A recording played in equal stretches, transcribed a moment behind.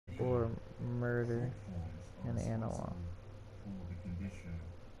or murder an animal?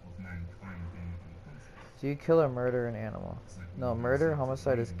 Do you kill or murder an animal? No, murder,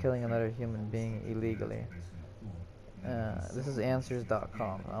 homicide is killing another human being illegally. This is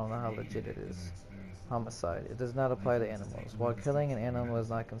answers.com. I don't know how legit it is. Homicide. It does not apply to animals. While killing an animal is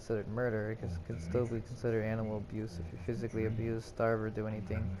not considered murder, it could still be considered animal abuse if you physically abuse, starve, or do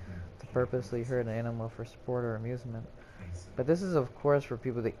anything to purposely hurt an animal for sport or amusement. But this is of course for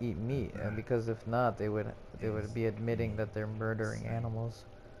people that eat meat, and because if not, they would be admitting that they're murdering animals.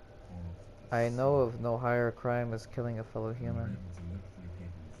 I know of no higher crime as killing a fellow human.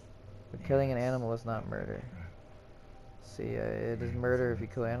 But killing an animal is not murder. See, it is murder if you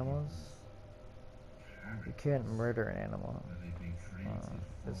kill animals. You can't murder an animal.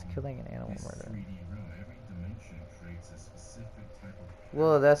 Is killing an animal murder?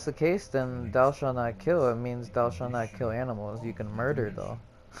 Well, if that's the case, then thou shalt not kill. It means thou shalt not kill animals. You can murder, though.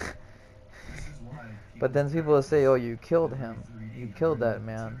 But then people will say, oh, you killed him. You killed that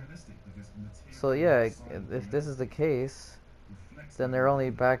man. So yeah, if this is the case, then they're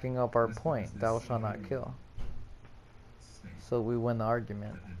only backing up our point. Thou shalt not kill. So we win the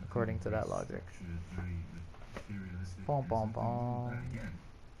argument, according to that logic. Boom, boom, boom.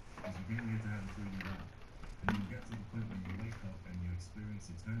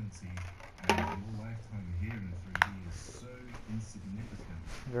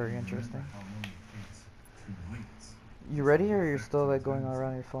 Very interesting. You ready, or you're still like going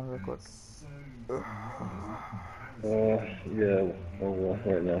around your phone real quick? Yeah,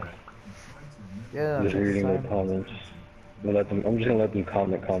 right now. Yeah, I'm just reading the comments. I'm just gonna let them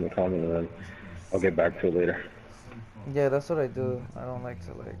comment, and then I'll get back to it later. Yeah, that's what I do. I don't like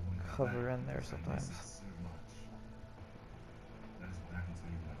to like hover in there sometimes.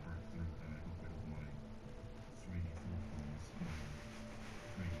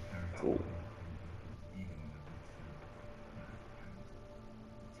 Cool.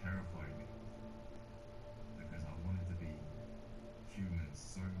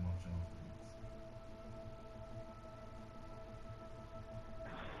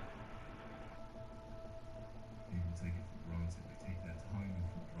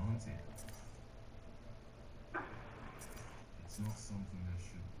 Not something that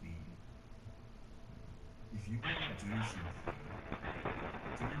should be. If you want to do something,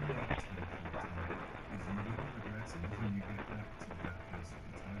 do not take your time. If you will regret it, can you get back to that place of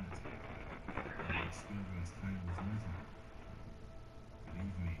eternity? And experience time with movement.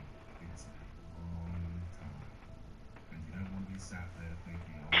 Believe me, it's a long time. And you don't want to be sat there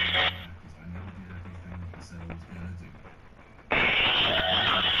thinking, oh yeah, because I never did everything that I said I was going to do.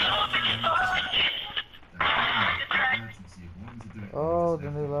 Oh, the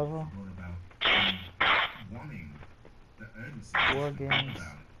new level. War games.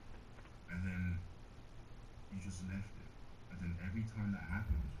 And then you just left it. And then every time that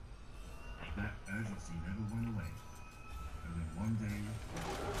happened, that urgency never went away. And then one day,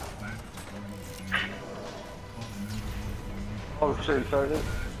 back to Oh shit, started?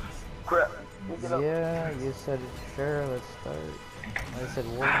 Crap. Yeah, you said sure, let's start. I said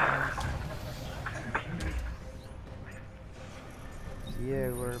war games.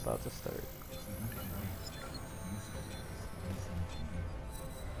 Yeah, we're about to start.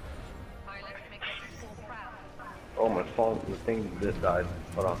 Oh, my phone, the thing just died.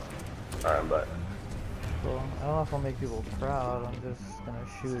 Hold on. Alright, I'm back. Cool. I don't know if I'll make people proud. I'm just gonna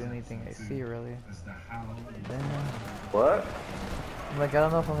shoot anything I see, really. Damn. What? I'm like, I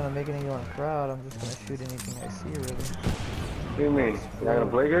don't know if I'm gonna make anyone proud. I'm just gonna shoot anything I see, really. What do you mean? You're not gonna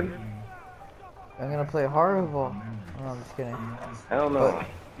play good? I'm gonna play horrible. Oh, I'm just kidding. I don't know.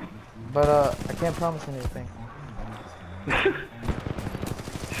 But I can't promise anything.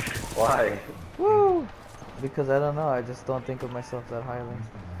 Why? Woo! Because I don't know. I just don't think of myself that highly.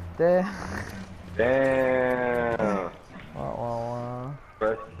 Damn. Damn.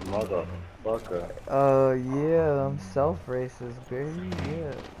 Fresh motherfucker. Yeah, I'm self-racist, baby.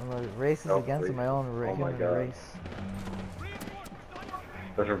 Yeah, I'm a racist against my own human race.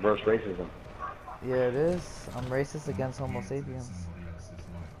 That's reverse racism. Yeah, it is. I'm racist against Homo sapiens.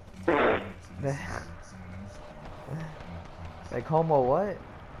 Like Homo what?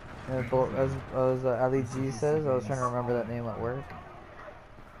 As Ali G says, I was trying to remember that name at work.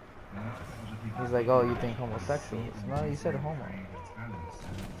 He's like, oh, you think homosexuals? No, you said homo.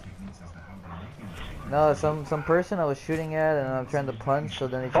 No, some person I was shooting at and I'm trying to punch, so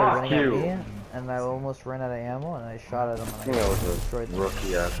then he tried running at me, and I almost ran out of ammo, and I shot at him and I destroyed him.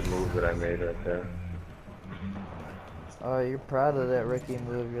 Rookie ass move that I made right there. Oh, you're proud of that rookie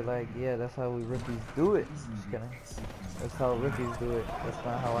move. You're like, yeah, that's how we rookies do it. Just kidding. That's how rookies do it. That's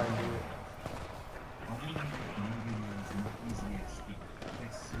not how I do it. I want to make my videos more easily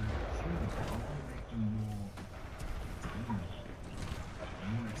executable. I want to make them more attainable. I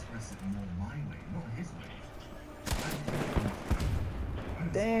want to express it more my way, not his way.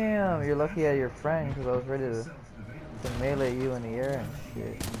 Damn, you're lucky at your friend because I was ready to melee you in the air and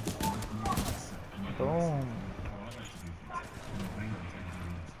shit. Boom.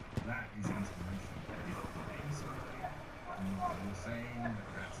 That is inspiration. In some way, you're saying that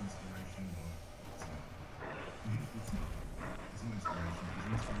that's inspiration, but it's not. It's not. It's not inspiration,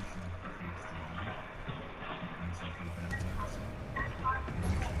 because inspiration creates delight. It makes you feel better about yourself. It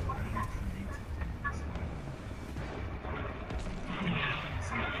makes you incredibly creative when you're inspired. Something else,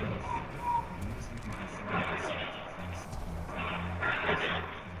 you're always looking for a side of yourself to create something that you believe is so authentic of your own personality.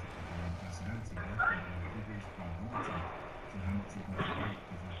 Therefore, you have vigorous probability for how much you can create, because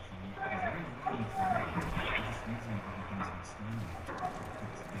you're already letting you create. You're just using other things externally to put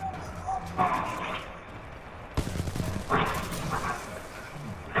together some sort of relationship with you. That's the power of it.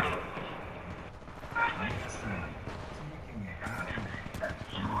 Literally taking it out of you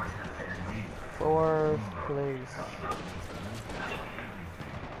to create Fourth more place.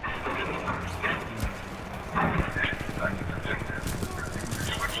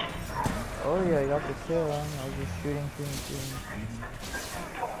 Oh yeah, I got the kill. I was just shooting.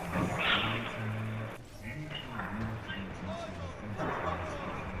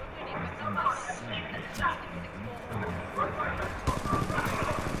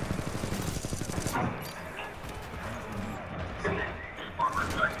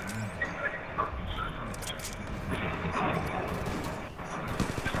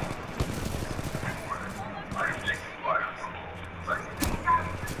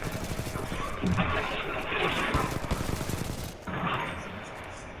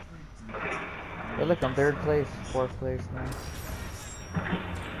 Hey, look, I'm third place, fourth place now.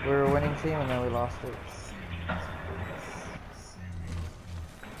 We were a winning team and then we lost it.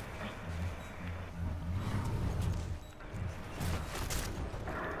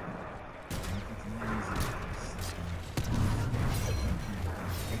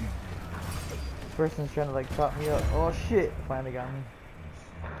 This person's trying to like chop me up. Oh shit! Finally got me.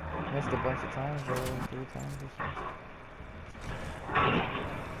 Missed a bunch of times though, 3 times or something.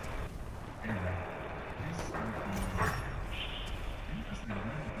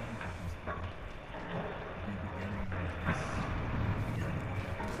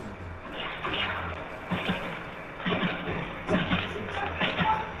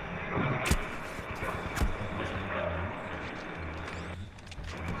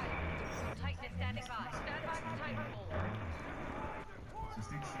 Titan is standing by. Stand by for Titanfall. So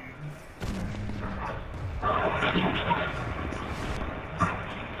stay tuned.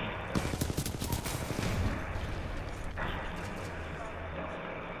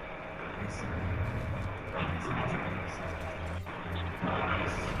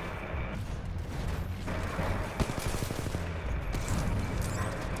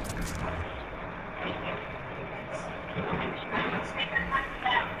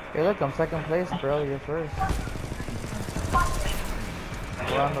 Hey look, I'm second place, bro. You're first.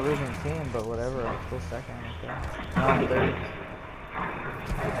 We're on the losing team, but whatever. I'm still second. Okay. Now I'm third.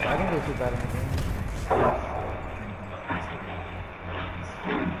 I didn't do too bad in the game.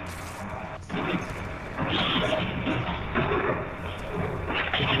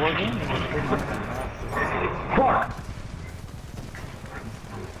 It's war game. It's just pretty much fuck.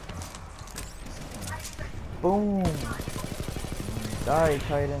 Boom. Die,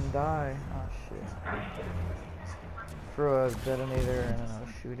 Titan, die. Oh shit. Throw a detonator and I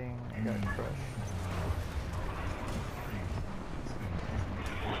was shooting. I got crushed.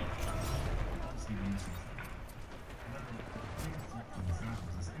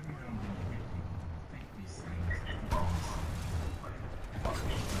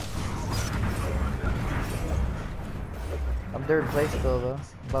 I'm third place still though.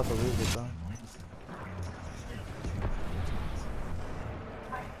 I'm about to lose it though.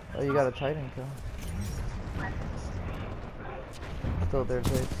 Oh, you got a Titan kill. Still third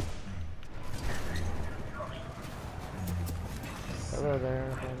place. Hello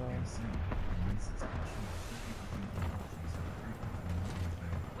there, hello.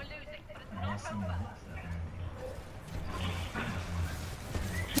 We're losing, but it's not over.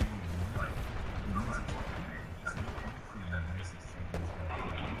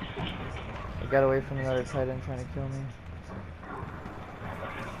 I got away from another Titan trying to kill me.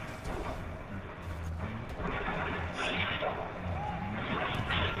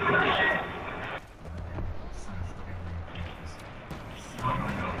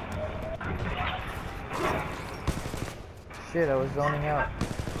 Shit, I was zoning out.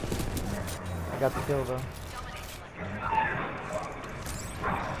 I got the kill though.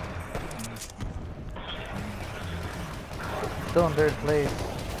 Still in third place.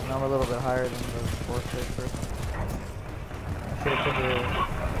 And I'm a little bit higher than the fourth place person. I should have put the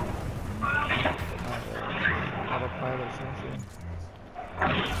autopilot sensor.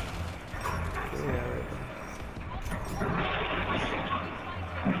 Yeah, right there.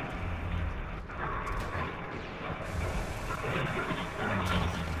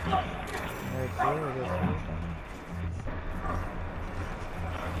 Right here, I guess finish on me.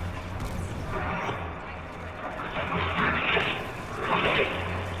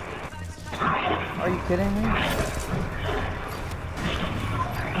 Are you kidding me?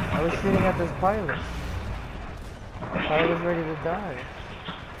 I was shooting at this pilot. The pilot was ready to die.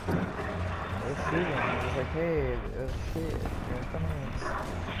 I was shooting. I was like, hey, shit, you're coming.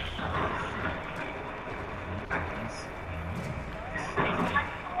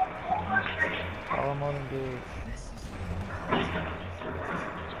 Follow mode engaged.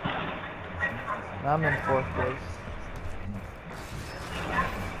 Now I'm in fourth place.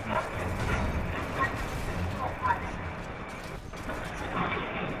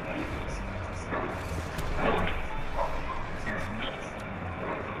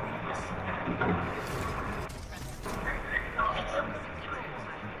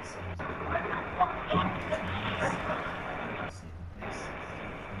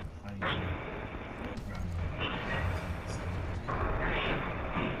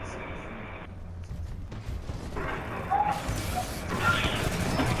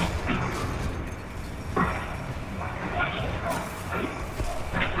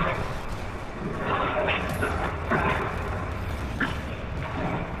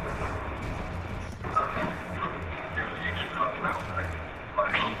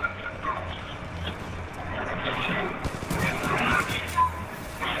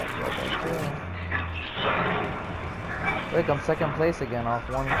 Look, I'm second place again off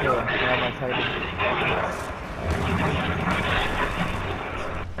one kill. I have my Titan.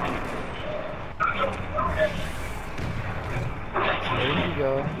 There you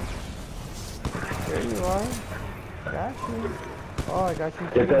go. There you are. Got you. Oh, I got you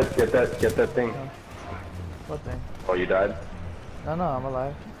too. Get that thing. Oh. What thing? Oh, you died? No, I'm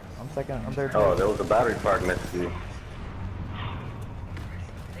alive. I'm second. I'm third. Oh, there was a battery park next to you.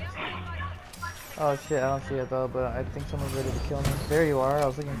 Oh shit, I don't see it though, but I think someone's ready to kill me. There you are, I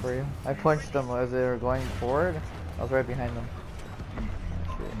was looking for you. I punched them as they were going forward. I was right behind them.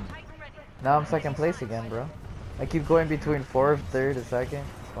 Shit. Now I'm second place again, bro. I keep going between fourth, third, and second.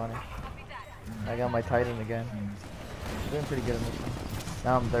 It's funny. I got my Titan again. I'm doing pretty good in this one.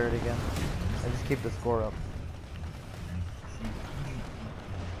 Now I'm third again. I just keep the score up.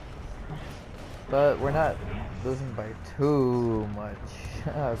 But we're not losing by too much.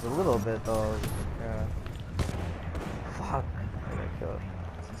 It's a little bit though. Yeah. Fuck. I got killed.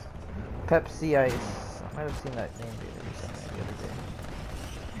 Pepsi Ice. I might have seen that name recently the other day.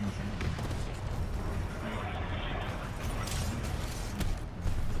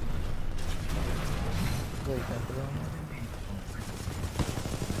 Wait, can I put it on?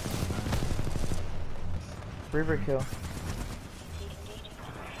 Reaver kill.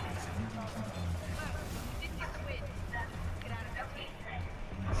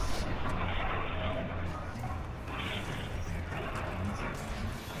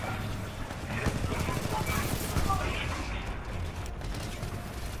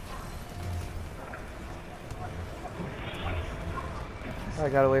 I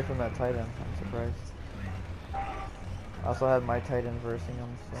got away from that Titan. I'm surprised. I also had my Titan versing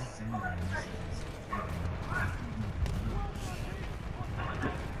him, so.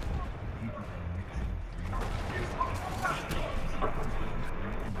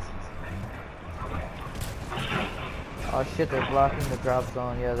 Oh shit, they're blocking the drop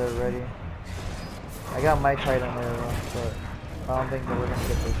zone. Yeah, they're ready. I got my Titan there though, but I don't think that we're gonna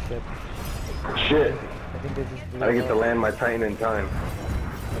get this ship. Shit! I think they just blew I get up. to land my Titan in time.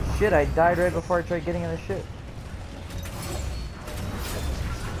 Shit, I died right before I tried getting in the ship.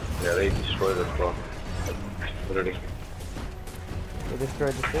 Yeah, they destroyed us, bro. Literally. They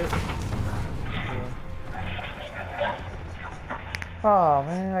destroyed the ship. Yeah. Oh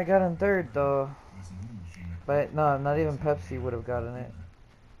man, I got in third though. But no, not even Pepsi would have gotten it.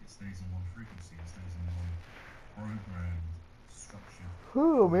 It stays on one frequency, it stays on one programmed structure.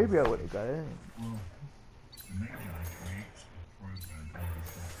 Whew, maybe I would have got it. Well, the major